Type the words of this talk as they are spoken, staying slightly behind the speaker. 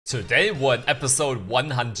Today we're in episode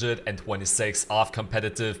 126 of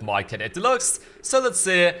competitive Mario Kart Deluxe, so let's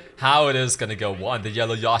see how it is gonna go. We're on the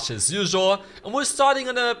yellow Yoshi as usual, and we're starting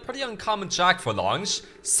on a pretty uncommon track for launch,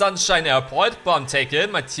 Sunshine Airport, but I'm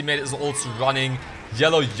taking. My teammate is also running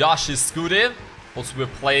yellow Yoshi Scooty. Also we're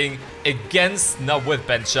playing against, not with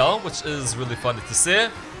Ben Shell, which is really funny to see.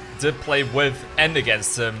 Did play with and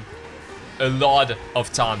against him a lot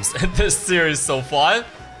of times in this series so far.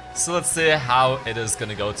 So let's see how it is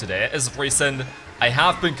gonna go today. As of recent, I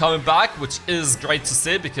have been coming back, which is great to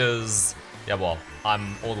see because, yeah, well,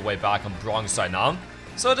 I'm all the way back on bronze right now.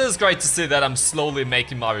 So it is great to see that I'm slowly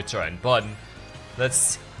making my return, but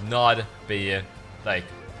let's not be, like,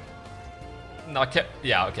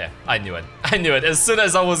 yeah, okay, I knew it. I knew it. As soon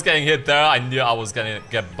as I was getting hit there, I knew I was gonna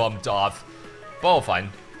get bumped off. But we're fine.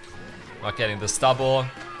 Not getting the stubble.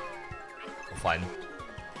 We're fine.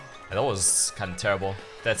 And that was kind of terrible.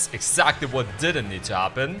 That's exactly what didn't need to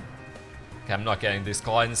happen. Okay, I'm not getting these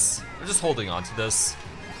coins. I'm just holding on to this.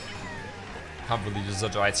 Can't really use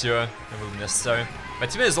it right here. Not really necessary. My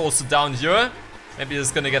teammate is also down here. Maybe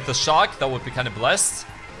he's gonna get the shock. That would be kind of blessed.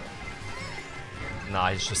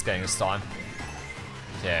 Nah, he's just getting a star.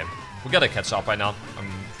 Okay, we gotta catch up right now. I'm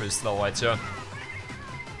pretty slow right here.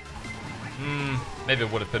 Maybe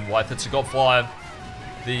it would have been worth it to go for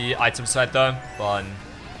the item set there, but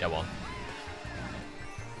yeah, well.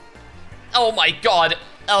 Oh my god!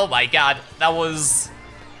 Oh my god! That was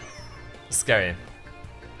scary.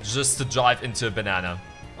 Just to drive into a banana.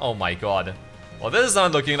 Oh my god. Well, this is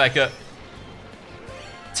not looking like a...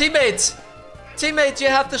 Teammate! Teammate, you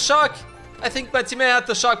have the shock! I think my teammate had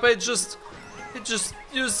the shock, but it just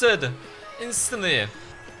used it instantly.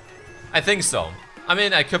 I think so. I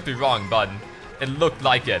mean, I could be wrong, but it looked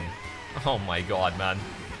like it. Oh my god, man.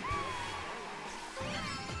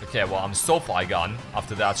 Okay, well, I'm so far gone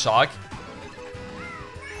after that shock.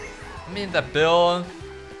 I mean, that bill...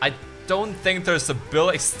 I don't think there's a bill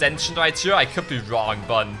extension right here. I could be wrong,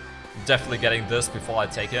 but I'm definitely getting this before I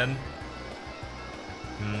take in.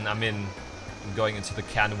 I mean, I'm going into the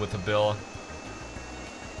cannon with the bill.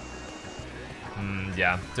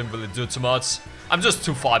 Yeah, didn't really do too much. I'm just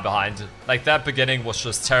too far behind. Like, that beginning was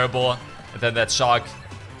just terrible. And then that shock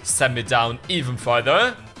sent me down even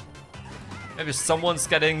further. Maybe someone's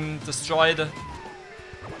getting destroyed.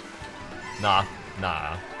 Nah.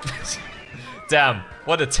 Damn,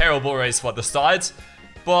 what a terrible race for the start.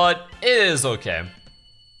 But it is okay.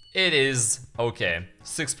 It is okay.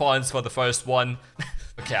 6 points for the first one.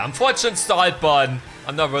 Okay, unfortunate start, but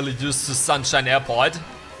I'm not really used to Sunshine Airport.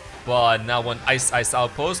 But now on Ice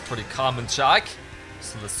Outpost, pretty common track.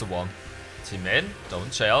 So let's do one. Teammate,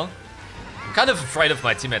 don't chill. I'm kind of afraid of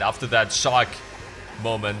my teammate after that shock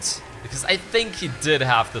moment, because I think he did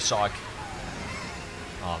have the shock.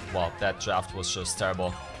 Oh, well, that draft was just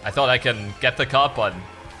terrible. I thought I can get the cup, but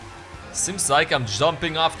seems like I'm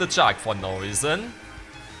jumping off the track for no reason.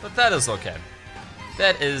 But that is okay.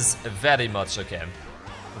 That is very much okay.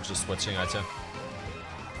 I'm just switching right here.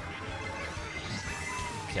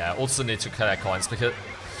 Okay, I also need to collect coins because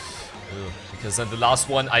in the last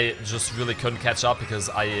one I just really couldn't catch up because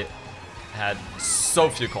I had so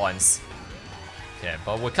few coins. Okay,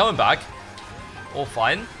 but we're coming back. All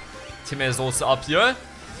fine. Teammate is also up here.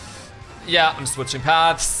 Yeah, I'm switching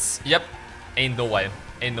paths. Yep. Ain't no way.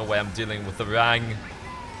 Ain't no way I'm dealing with the rang.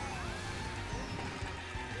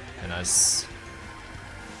 Okay, nice.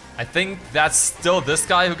 I think that's still this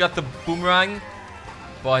guy who got the boomerang.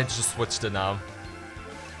 But I just switched it now.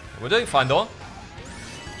 We're doing fine though.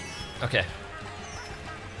 Okay.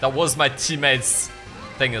 That was my teammate's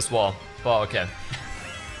thing as well. But okay.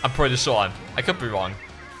 I'm pretty sure. I could be wrong.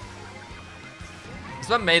 Is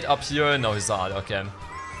my mate up here? No, he's not. Okay.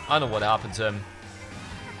 I don't know what happened to him.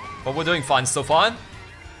 But we're doing fine so far.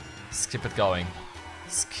 Let's keep it going.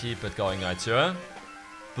 Let's keep it going right here.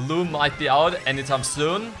 Blue might be out anytime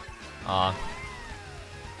soon. I'm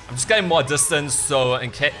just getting more distance, so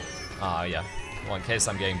in case... yeah. Well, in case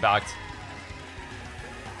I'm getting backed.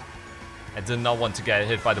 I did not want to get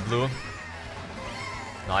hit by the blue.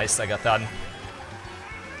 Nice, I got that.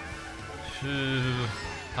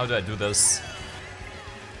 How do I do this?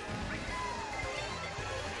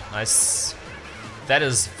 Nice. That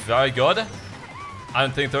is very good. I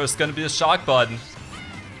don't think there's gonna be a shock, but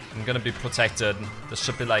I'm gonna be protected. This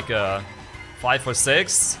should be like a 5 or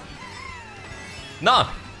 6. Nah.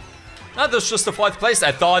 No, that's just the 4th place.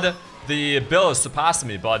 I thought the bill surpassed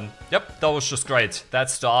me, but yep, that was just great. That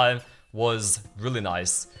style was really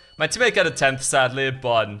nice. My teammate got a 10th, sadly,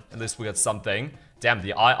 but at least we got something. Damn, the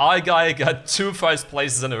II guy got 2 first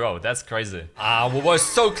places in a row. That's crazy. We were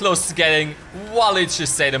so close to getting Waluigi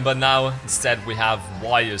Stadium, but now instead we have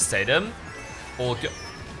Wario Stadium. All good.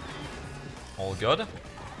 All good.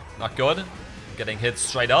 Not good. Getting hit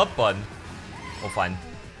straight up, but all fine.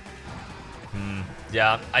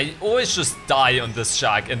 Yeah, I always just die on this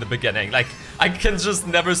shack in the beginning. Like, I can just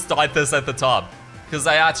never start this at the top. Because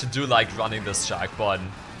I actually do like running this shack, but...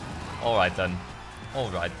 Alright then.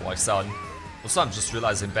 Alright, boys out. Also, I'm just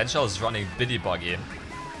realizing Benchel is running Biddy Buggy.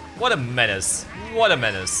 What a menace. What a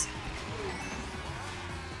menace.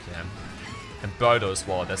 Okay. And Birdo as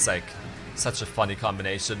well. That's like such a funny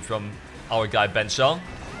combination from our guy Benchel.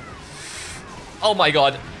 Oh my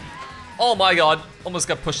god. Oh my god. Almost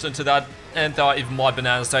got pushed into that. And there are even more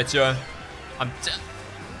bananas right here. I'm dead.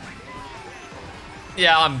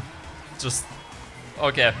 Yeah, I'm just...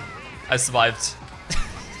 Okay. I survived.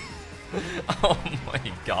 Oh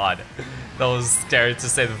my god. That was scary to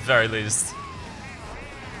say the very least.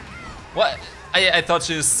 What? I thought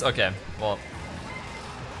she was... Okay, well...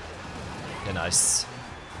 Okay, nice.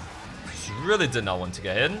 She really did not want to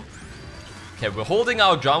get in. Okay, we're holding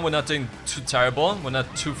our ground. We're not doing too terrible. We're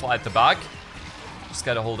not too far at the back. Just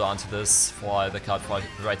gotta hold on to this for the card fight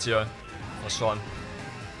right here. For sure.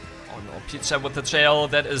 Oh no, Peach with the trail.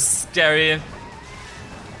 That is scary.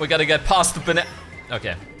 We gotta get past the banana.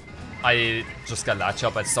 Okay. I just got latched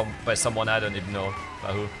up by someone I don't even know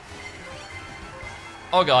by who.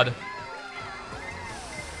 Oh god.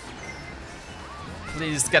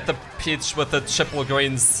 Please get the Peach with the triple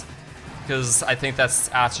greens. Because I think that's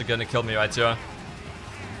actually gonna kill me right here.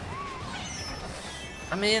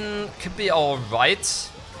 I mean, could be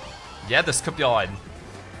alright. Yeah, this could be alright.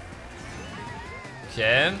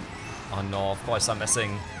 Okay. Oh no, of course I'm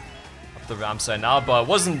messing up the ramps right now, but it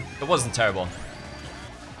wasn't terrible.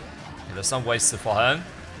 Okay, there's some wasted for her.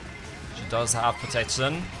 She does have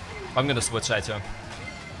protection. I'm gonna switch right here.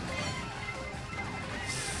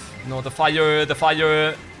 No, the fire, the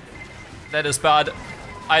fire. That is bad.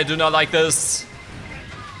 I do not like this.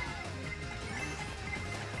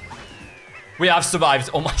 We have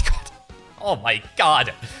survived. Oh my god. Oh my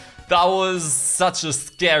god. That was such a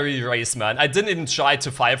scary race, man. I didn't even try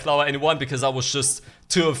to fire flower anyone because I was just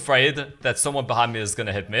too afraid that someone behind me is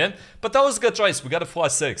gonna hit me. But that was a good race. We got a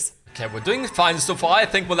 4-6. Okay, we're doing fine so far. I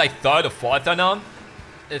think we're like 3rd or 4th right now,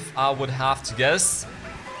 if I would have to guess.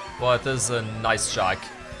 But this is a nice track.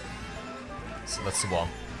 So let's do one.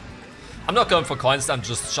 I'm not going for coins. I'm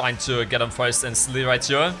just trying to get them first instantly right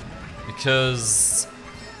here, because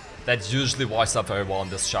that usually works out very well on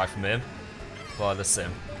this track for me. But let's see.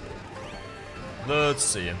 Let's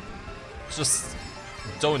see. Just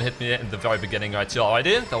don't hit me in the very beginning right here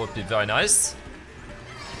already. That would be very nice.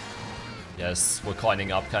 Yes, we're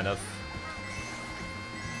coining up kind of.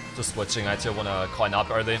 Just switching right here. Want to coin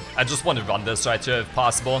up early. I just want to run this right here if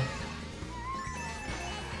possible.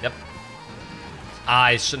 Yep.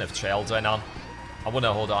 I shouldn't have trailed right now. I want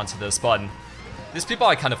to hold on to this, but these people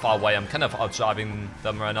are kind of far away. I'm kind of out-driving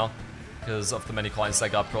them right now because of the many coins I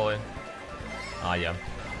got probably. Ah, yeah.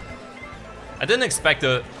 I didn't expect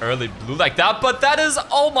an early blue like that, but that is,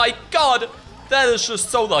 oh my god, that is just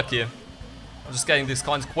so lucky. I'm just getting these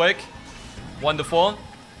coins quick. Wonderful.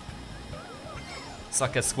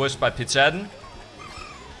 Suck gets squished by Peachhead.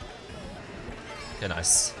 Okay,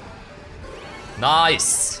 nice.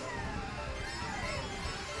 Nice.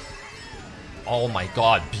 Oh my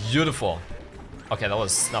god, beautiful. Okay, that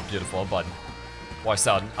was not beautiful, but watch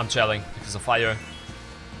out. I'm trailing because of fire.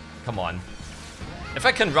 Come on. If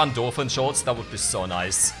I can run Dolphin Shorts, that would be so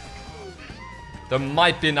nice. There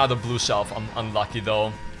might be another blue shelf. I'm unlucky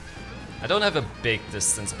though. I don't have a big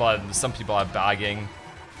distance, but some people are bagging.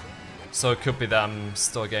 So it could be them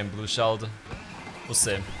still getting blue shelled. We'll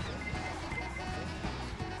see.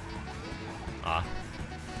 Ah.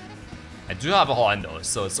 I do have a horn though,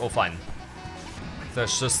 so it's all fine.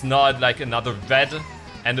 There's just not like another red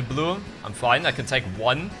and a blue. I'm fine. I can take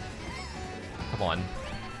one. Come on.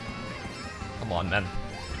 Come on, man.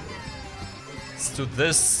 Let's do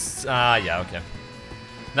this. Yeah, okay.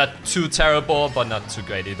 Not too terrible, but not too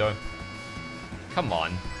great either. Come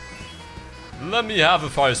on. Let me have a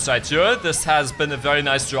first right here. This has been a very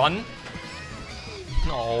nice run.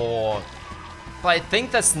 Oh. But I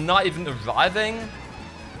think that's not even arriving.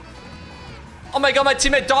 Oh my god, my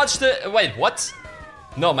teammate dodged it. Wait, what?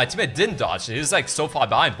 No, my teammate didn't dodge it. He was like so far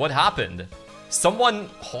behind. What happened? Someone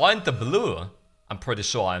horned the blue. I'm pretty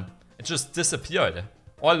sure. It just disappeared.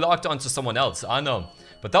 Or locked onto someone else. I don't know.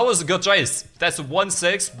 But that was a good race. That's a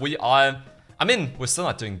 1-6. We are... I mean, we're still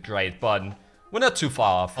not doing great, but we're not too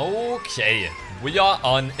far off. Okay. We are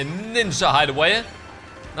on a ninja hideaway.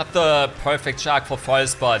 Not the perfect track for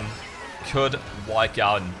first, but could work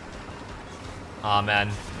out. Ah, man.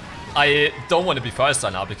 I don't want to be first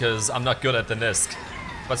right now because I'm not good at the Nisk.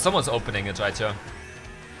 But someone's opening it right here.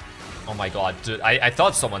 Oh my god, dude. I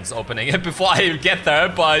thought someone's opening it before I get there,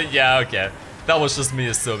 but yeah, okay. That was just me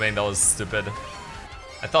assuming. That was stupid.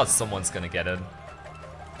 I thought someone's gonna get it.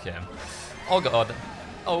 Okay. Oh god.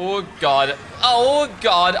 Oh god. Oh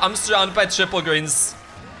god. I'm surrounded by triple greens.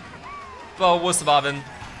 But we're surviving.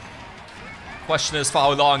 Question is for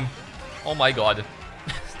how long? Oh my god.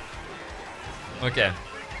 Okay.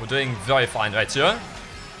 We're doing very fine right here.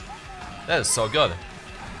 That is so good.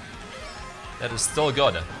 That is still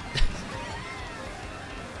good.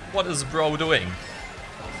 What is bro doing?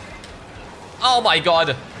 Oh my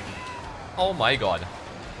god. Oh my god.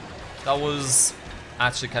 That was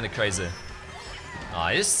actually kind of crazy.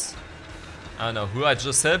 Nice. I don't know who I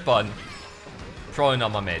just hit, but probably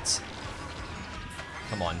not my mate.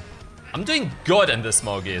 Come on. I'm doing good in this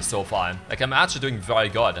Mogi so far. Like, I'm actually doing very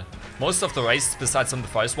good. Most of the races, besides on the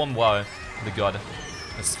first one, were really good.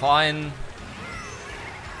 It's fine.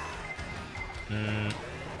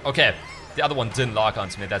 Okay. The other one didn't lock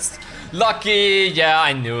onto me. That's lucky. Yeah,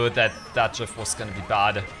 I knew that that drift was gonna be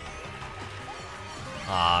bad.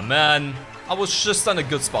 Ah, man. I was just on a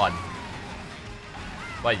good spot.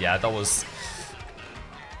 But yeah, that was...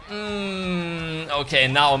 okay,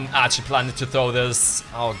 now I'm actually planning to throw this.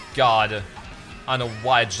 Oh god. I don't know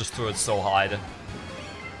why I just threw it so hard.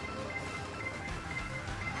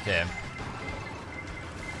 Okay.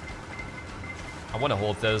 I want to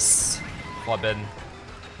hold this for a bit.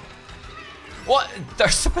 What?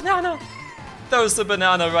 There's a banana! There's a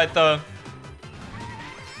banana right there.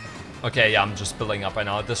 Okay, yeah, I'm just building up right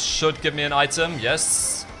now. This should give me an item,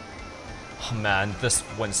 yes. Oh man, this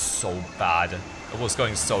went so bad. It was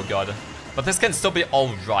going so good. But this can still be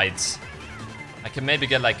alright. I can maybe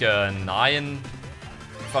get like a 9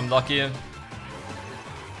 if I'm lucky.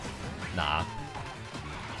 Nah.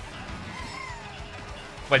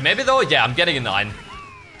 Wait, maybe though? Yeah, I'm getting a 9.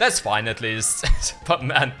 That's fine at least. But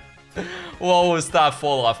man, what was that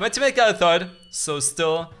fall off? My teammate got a 3rd, so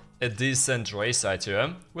still a decent race right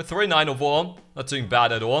here. With 3-9 overall, not doing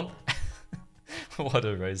bad at all. What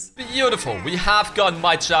a race. Beautiful. We have got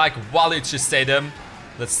my track, Waluigi Stadium.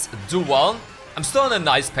 Let's do well. I'm still on a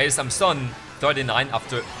nice pace. I'm still on 39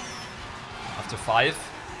 after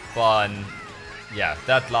 5. But yeah,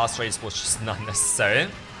 that last race was just not necessary.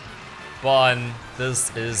 But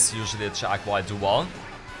this is usually a track where I do well.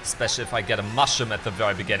 Especially if I get a mushroom at the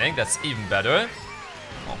very beginning. That's even better.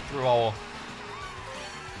 Oh, bro.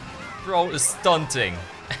 Bro is stunting.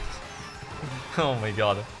 Oh my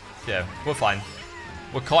god. Yeah, we're fine.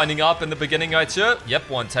 We're coining up in the beginning right here. Yep,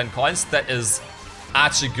 110 coins. That is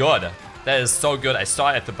actually good. That is so good. I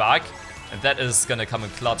start at the back. And that is gonna come in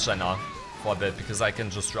clutch right now. For a bit, because I can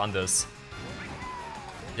just run this.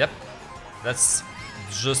 Yep. Let's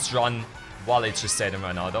just run Waluigi Stadium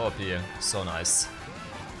right now. That would be so nice.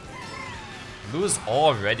 Blue is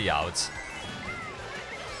already out.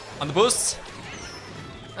 On the boost.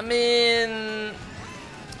 I mean...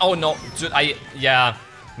 Oh no, dude, yeah.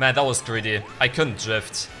 Man, that was greedy. I couldn't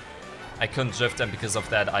drift. I couldn't drift, and because of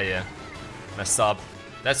that, I messed up.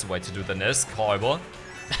 That's the way to do the Nisk. Horrible.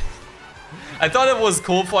 I thought it was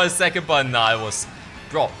cool for a second, but nah, it was...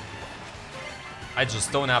 Bro. I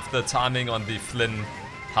just don't have the timing on the Flynn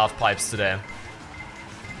half pipes today.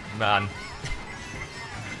 Man.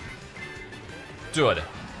 Dude.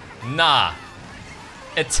 Nah.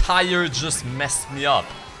 A tire just messed me up.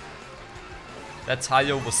 That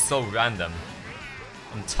tire was so random.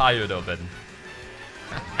 I'm tired of it.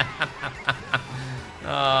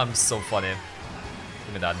 I'm so funny.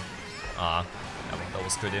 Give me that. Yeah, that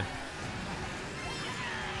was pretty.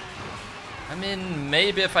 I mean,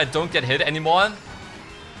 maybe if I don't get hit anymore,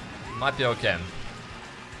 it might be okay.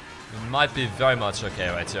 It might be very much okay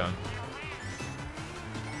right here.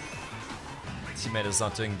 Teammate is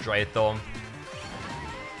not doing great though.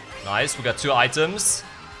 Nice, we got 2 items.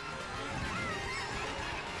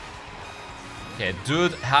 Okay,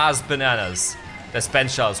 dude has bananas. There's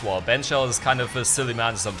Benchell as well. Benchell is kind of a silly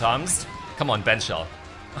man sometimes. Come on, Benchell.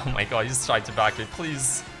 Oh my god, he's trying to back it,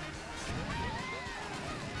 please.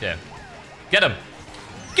 Okay. Get him!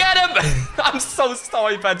 Get him! I'm so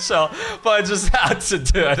sorry, Benchell, but I just had to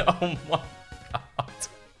do it. Oh my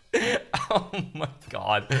god. Oh my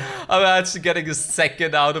god. I'm actually getting a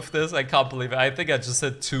second out of this. I can't believe it. I think I just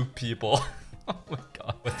hit 2 people. Oh my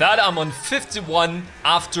god. With that, I'm on 51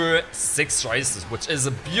 after 6 races, which is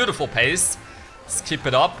a beautiful pace. Let's keep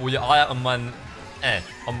it up. We are on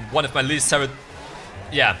one of my least favorite...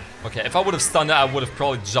 Yeah, okay. If I would have stunned it, I would have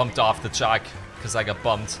probably jumped off the track. because I got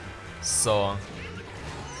bumped. So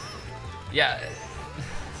yeah.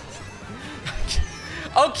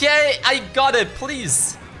 Okay, I got it,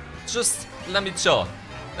 please. Just let me chill.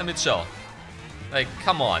 Let me chill. Like,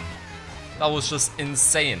 come on. That was just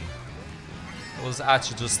insane. It was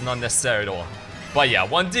actually just not necessary at all. But yeah,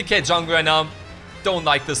 1 DK jungle right now. Don't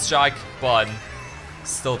like this track, but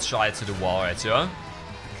still try to do well right here.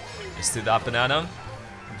 Just do that banana.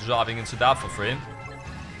 Driving into that for free.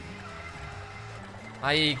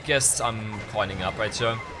 I guess I'm coining up right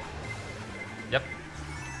here. Yep.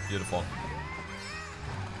 Beautiful.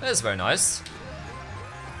 That is very nice.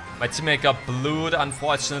 My teammate got blued,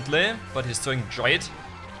 unfortunately, but he's doing great.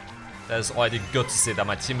 That is already good to see that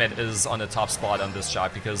my teammate is on the top spot on this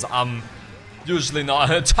track, because I'm usually not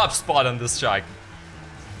on the top spot on this track.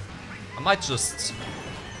 I might just...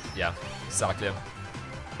 Yeah, exactly.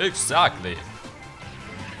 Exactly.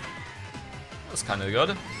 That's kind of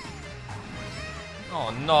good.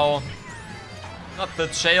 Oh no. Not the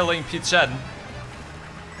trailing Pichen.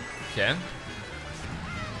 Okay.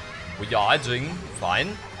 We are doing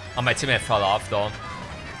fine. Oh, my teammate fell off though.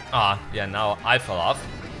 Ah, yeah, now I fell off.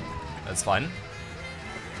 That's fine.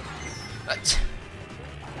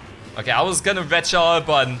 Okay, I was gonna retch out,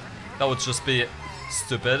 but that would just be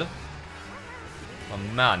stupid. Oh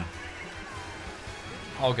man.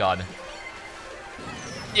 Oh god.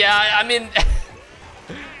 Yeah, I mean...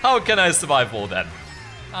 How can I survive all that?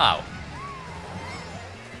 How?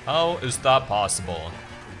 How is that possible?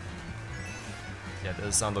 Yeah,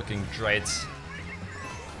 this is not looking great.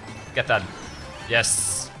 Get that.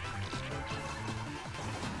 Yes.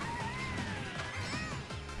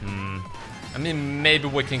 I mean, maybe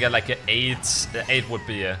we can get like an 8. The 8 would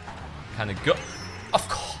be kind of good. Of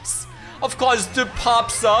course. Of course, dude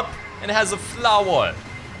pops up and has a flower.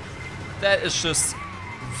 That is just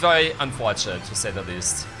very unfortunate, to say the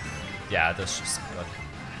least. Yeah, that's just good.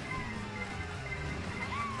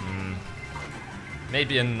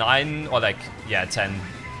 Maybe a 9 or like, yeah, 10.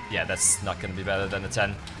 Yeah, that's not gonna be better than a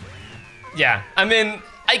 10. Yeah, I mean,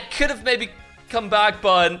 I could have maybe come back,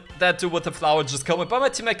 but that dude with the flower just coming. But my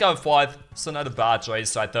teammate got 4th, so not a bad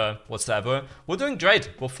race right there whatsoever. We're doing great.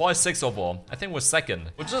 We're 4-6 overall. I think we're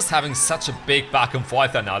 2nd. We're just having such a big back and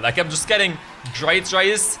forth right now. Like, I'm just getting great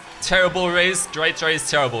race, terrible race, great race,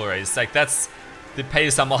 terrible race. Like, that's the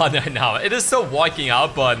pace I'm on right now. It is still working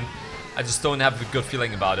out, but I just don't have a good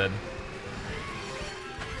feeling about it.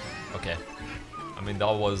 Okay. I mean, that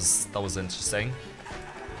was interesting.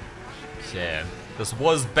 Okay. This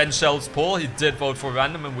was Ben Shell's pull. He did vote for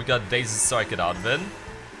random, and we got Daisy Circuit out of it.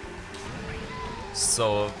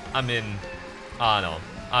 So, I mean, I don't know.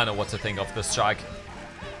 I don't know what to think of this track.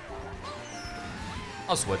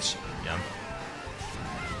 I'll switch. Yeah.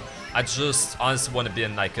 I just honestly want to be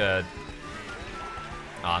in like a...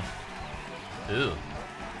 Ew.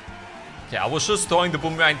 Okay, I was just throwing the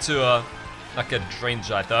boomerang to like a drain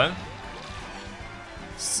jet though.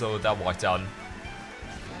 So that worked out.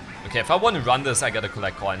 Okay, if I want to run this, I gotta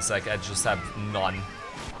collect coins. Like, I just have none.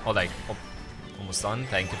 Oh, like, oh, almost done.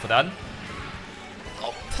 Thank you for that.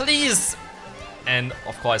 Oh, please! And,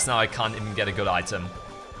 of course, now I can't even get a good item.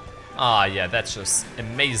 Ah, yeah, that's just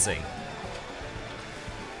amazing.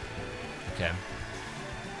 Okay.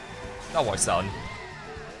 That works out.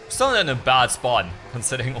 Still in a bad spot,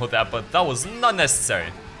 considering all that, but that was not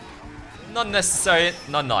necessary. Not necessary,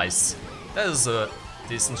 not nice. That is a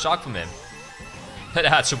decent shot from him. It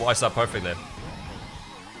actually works out perfectly.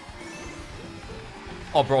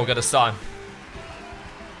 Oh, bro, got a star.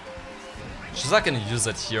 She's not gonna use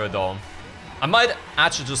it here, though. I might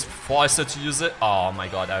actually just force her to use it. Oh my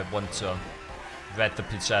god, I want to red the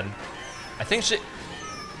Pichen. I think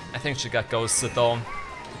she got ghosted, though.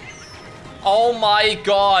 Oh my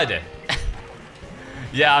god.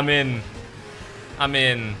 Yeah, I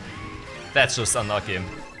mean, that's just unlucky.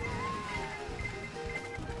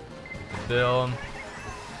 Bill.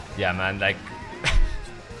 Yeah, man, like...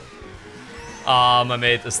 my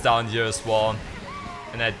mate is down here as well.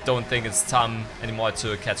 And I don't think it's time anymore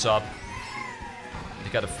to catch up. He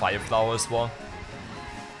got a fire flower as well.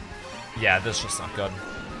 Yeah, this is just not good.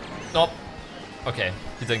 Nope. Okay,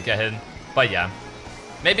 he didn't get hit. But yeah.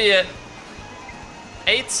 Maybe a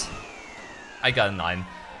 8? I got a 9.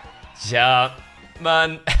 Yeah,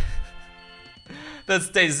 man. That's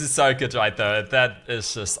Daisy Circuit right there. That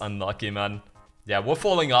is just unlucky, man. Yeah, we're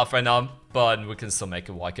falling off right now, but we can still make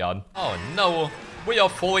it work out. Oh no, we are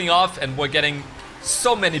falling off and we're getting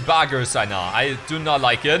so many baggers right now. I do not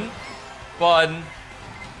like it, but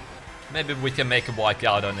maybe we can make it work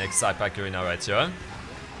out on the Excite Pack Arena right here.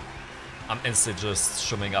 I'm instantly just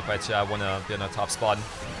swimming up right here. I want to be in a top spot.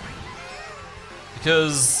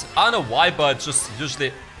 Because, I don't know why, but just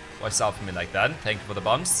usually works out for me like that. Thank you for the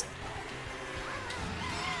bumps.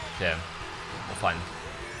 Okay, we're fine.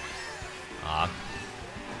 Not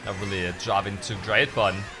really driving too great,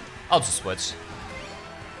 but I'll just switch.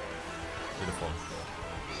 Beautiful.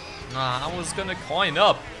 I was gonna coin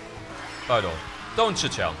up. Photo, don't you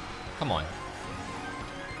chill. Come on.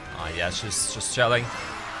 Yeah, she's just chilling.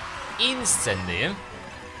 Instantly.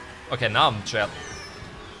 Okay, now I'm chill.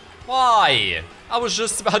 Why? I was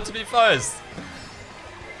just about to be first.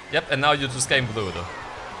 Yep, and now you're just getting blue.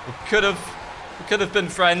 We could have been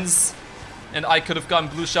friends, and I could have gotten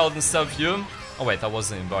blue shelled instead of you. Oh wait, that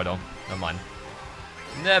wasn't in Bardo. Never mind.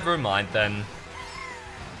 Never mind then.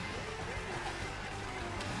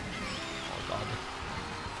 Oh god.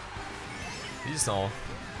 Please no.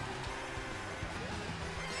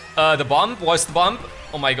 The bump? What's the bump?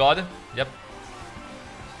 Oh my god. Yep.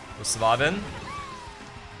 We're surviving.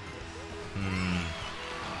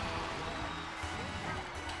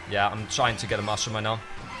 Yeah, I'm trying to get a mushroom right now.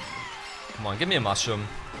 Come on, give me a mushroom.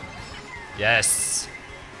 Yes.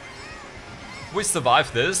 If we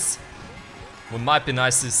survive this, we might be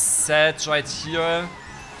nicely set right here.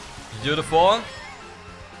 Beautiful.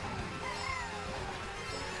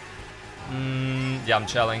 Yeah, I'm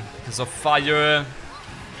chilling because of fire.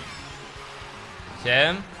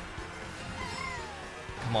 Okay.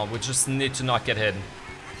 Come on, we just need to not get hit.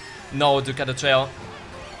 No, to get a trail.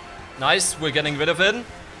 Nice, we're getting rid of it.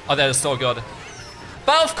 Oh, that is so good.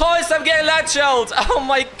 But of course I'm getting lag shelled. Oh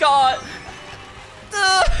my god.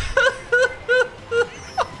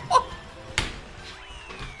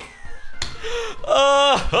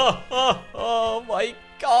 Oh my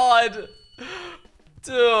god.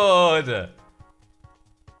 Dude.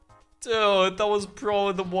 Dude, that was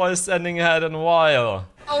probably the worst ending I had in a while.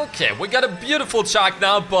 Okay, we got a beautiful track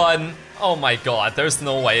now, but oh my god, there's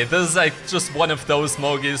no way. This is like just one of those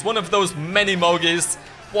Mogies, one of those many Mogies.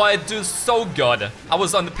 Why I do so good. I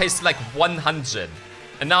was on the pace to like 100.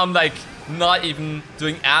 And now I'm like not even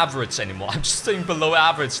doing average anymore. I'm just doing below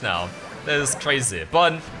average now. That is crazy.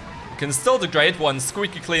 But you can still do great. One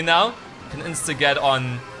squeaky clean now. You can insta get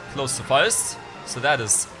on close to first. So that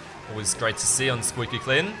is always great to see on squeaky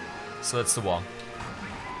clean. So that's the one.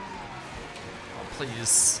 Oh,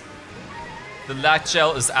 please. The lag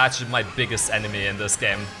gel is actually my biggest enemy in this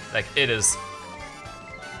game. Like, it is.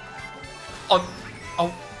 Oh,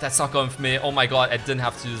 that's not going for me. Oh my god, I didn't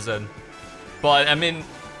have to use it. But, I mean,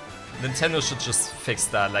 Nintendo should just fix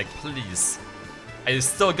that. Like, please. I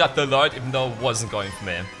still got the alert even though it wasn't going for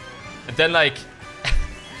me. And then, like, if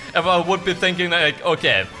I would be thinking, like,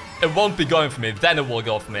 okay, it won't be going for me, then it will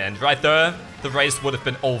go for me. And right there, the race would have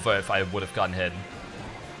been over if I would have gotten hit.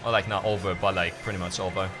 Or, like, not over, but, like, pretty much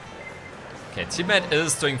over. Okay, teammate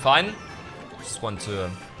is doing fine. Just want to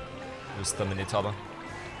use the mini tower.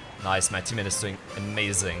 Nice, my teammate is doing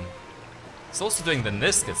amazing. He's also doing the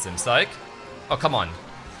Nisk, it seems like. Oh, come on.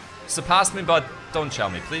 Surpass me, but don't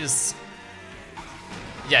shell me, please.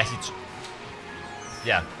 Yeah,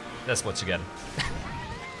 yeah, that's what you get.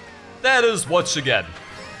 That is what you get.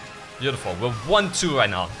 Beautiful. We're 1-2 right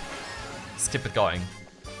now. Let's keep it going.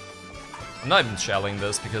 I'm not even shelling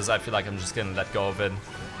this because I feel like I'm just gonna let go of it.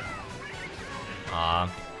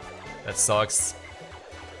 That sucks.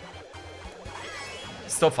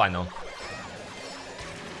 Still fine though.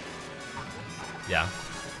 Yeah,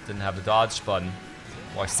 didn't have the dodge, but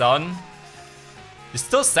works on. He's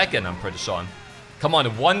still second, I'm pretty sure. Come on, a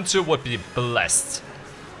 1-2 would be blessed.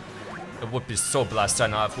 It would be so blessed right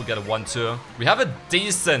now if we get a 1-2. We have a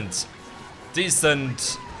decent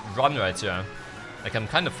run right here. Like, I'm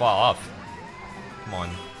kind of far off. Come on.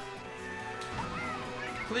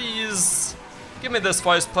 Please. Give me this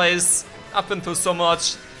first place. I've been through so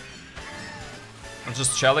much. I'm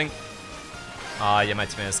just chilling. Yeah, my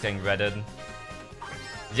teammate is getting redded.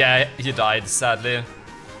 Yeah, he died, sadly.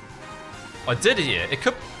 Or did he?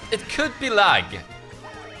 It could be lag.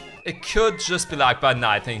 It could just be lag, but no,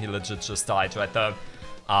 I think he legit just died right there.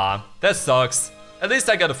 That sucks. At least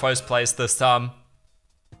I got a first place this time.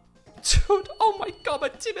 Dude, oh my god, my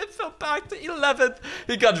teammate fell back to 11th.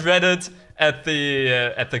 He got redded at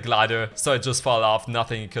the glider, so it just fell off.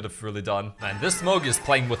 Nothing he could have really done. Man, this Mogi is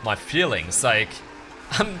playing with my feelings. Like,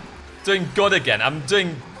 I'm doing good again. I'm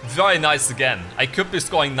doing very nice again. I could be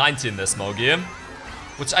scoring 90 in this Mogi,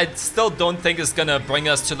 which I still don't think is gonna bring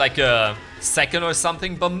us to like a second or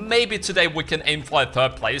something, but maybe today we can aim for a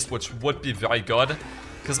third place, which would be very good.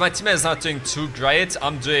 Because my teammate is not doing too great.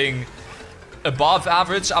 I'm doing above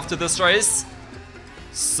average after this race.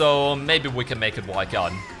 So maybe we can make it work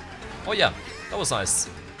out. Oh yeah, that was nice.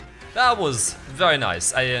 That was very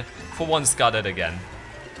nice. I for once got it again.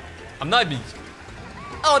 I'm not even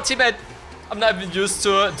Oh, teammate. I'm not even used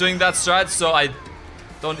to doing that strat, so I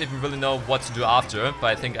don't even really know what to do after, but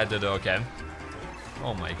I think I did okay.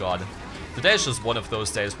 Oh my god. Today is just one of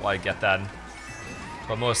those days where I get that.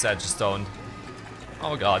 But most I just don't.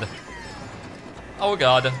 Oh god. Oh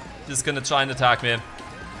god. He's gonna try and attack me.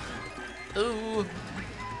 Ooh.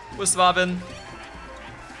 Where's Robin?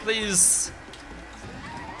 Please.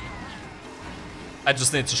 I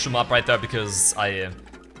just need to shoot him up right there because I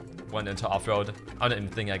went into off-road. I don't even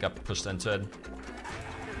think I got pushed into it.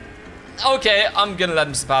 Okay, I'm gonna let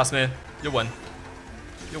him surpass me. You win.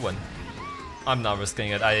 You win. I'm not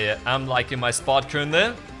risking it. I am liking my spot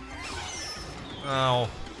currently. Ow.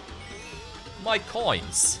 My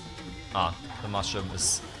coins. Ah, the mushroom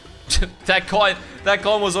is... that coin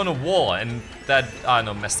was on a wall and that, I don't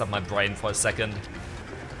know, messed up my brain for a second.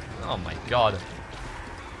 Oh my god.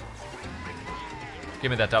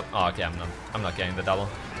 Give me that double. Oh, okay, I'm not getting the double.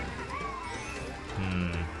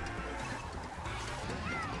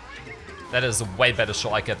 That is a way better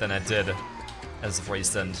shortcut than I did as of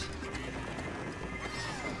recent.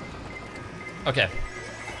 Okay.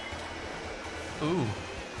 Ooh.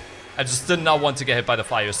 I just did not want to get hit by the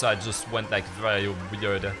fire, so I just went like very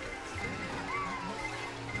weird.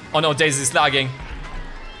 Oh no, Daisy's lagging.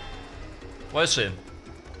 Where is she?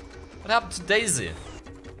 What happened to Daisy?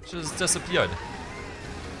 She just disappeared.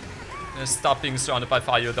 Stop being surrounded by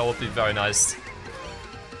fire, that would be very nice.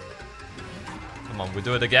 Come on, we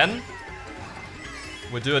do it again.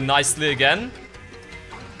 We do it nicely again.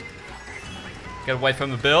 Get away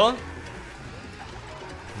from the bill.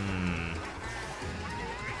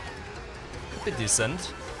 Could be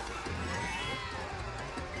decent.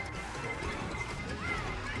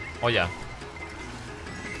 Oh yeah.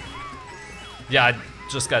 Yeah, I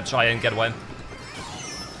just gotta try and get away.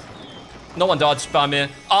 No one dodged by me.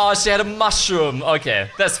 Oh, she had a mushroom. Okay,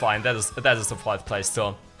 that's fine. That is the 4th place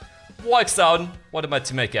still. Works out. What did my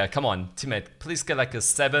teammate get? Come on, teammate. Please get like a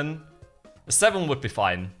 7. A 7 would be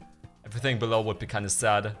fine. Everything below would be kind of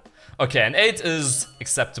sad. Okay, an 8 is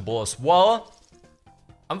acceptable as well.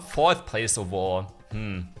 I'm 4th place overall.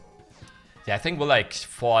 Yeah, I think we're like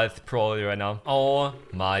 4th probably right now. Oh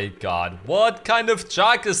my god. What kind of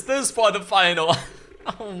track is this for the final?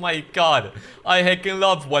 Oh my god. I heckin'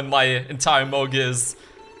 love when my entire Mogi is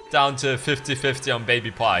down to 50-50 on Baby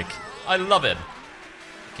Park. I love it.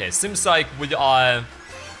 Okay, seems like we are...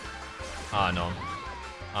 I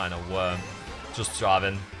don't know, we're just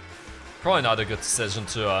driving. Probably not a good decision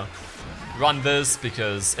to run this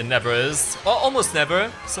because it never is. Or almost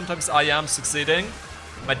never. Sometimes I am succeeding.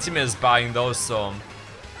 My teammate is buying those, so...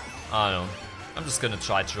 I don't know. I'm just gonna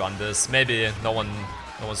try to run this. Maybe no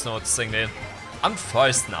one's noticing me. I'm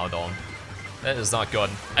 1st now though. That is not good.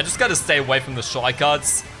 I just gotta stay away from the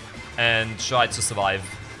shortcuts and try to survive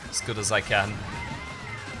as good as I can.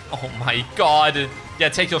 Oh my god. Yeah,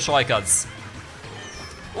 take your shortcuts.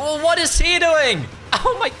 Oh, what is he doing?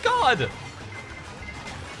 Oh my god.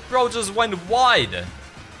 Bro just went wide.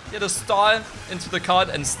 He had a star into the card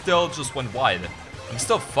and still just went wide. I'm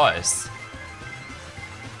still 1st.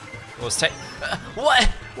 What?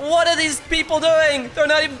 What are these people doing? They're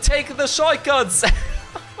not even taking the shortcuts.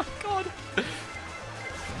 Oh my god.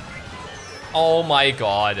 Oh my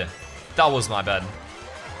god. That was my bad.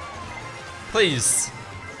 Please.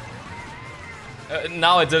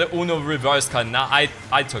 Now I did an Uno reverse cut. Now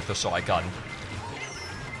I took the shortcut.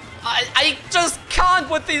 I just can't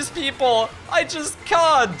with these people. I just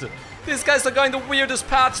can't. These guys are going the weirdest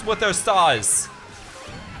paths with their stars.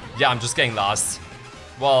 Yeah, I'm just getting lost.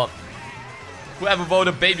 Well, whoever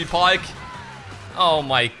voted Baby Park, oh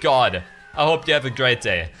my god. I hope you have a great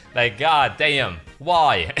day. Like, god damn,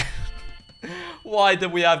 why? Why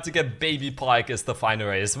did we have to get Baby Park as the final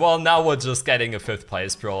race? Well, now we're just getting a 5th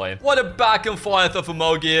place probably. What a back and forth of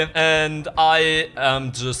emoji. And I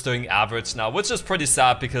am just doing average now, which is pretty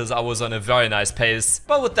sad because I was on a very nice pace.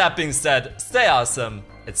 But with that being said, stay awesome.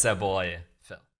 It's your boy.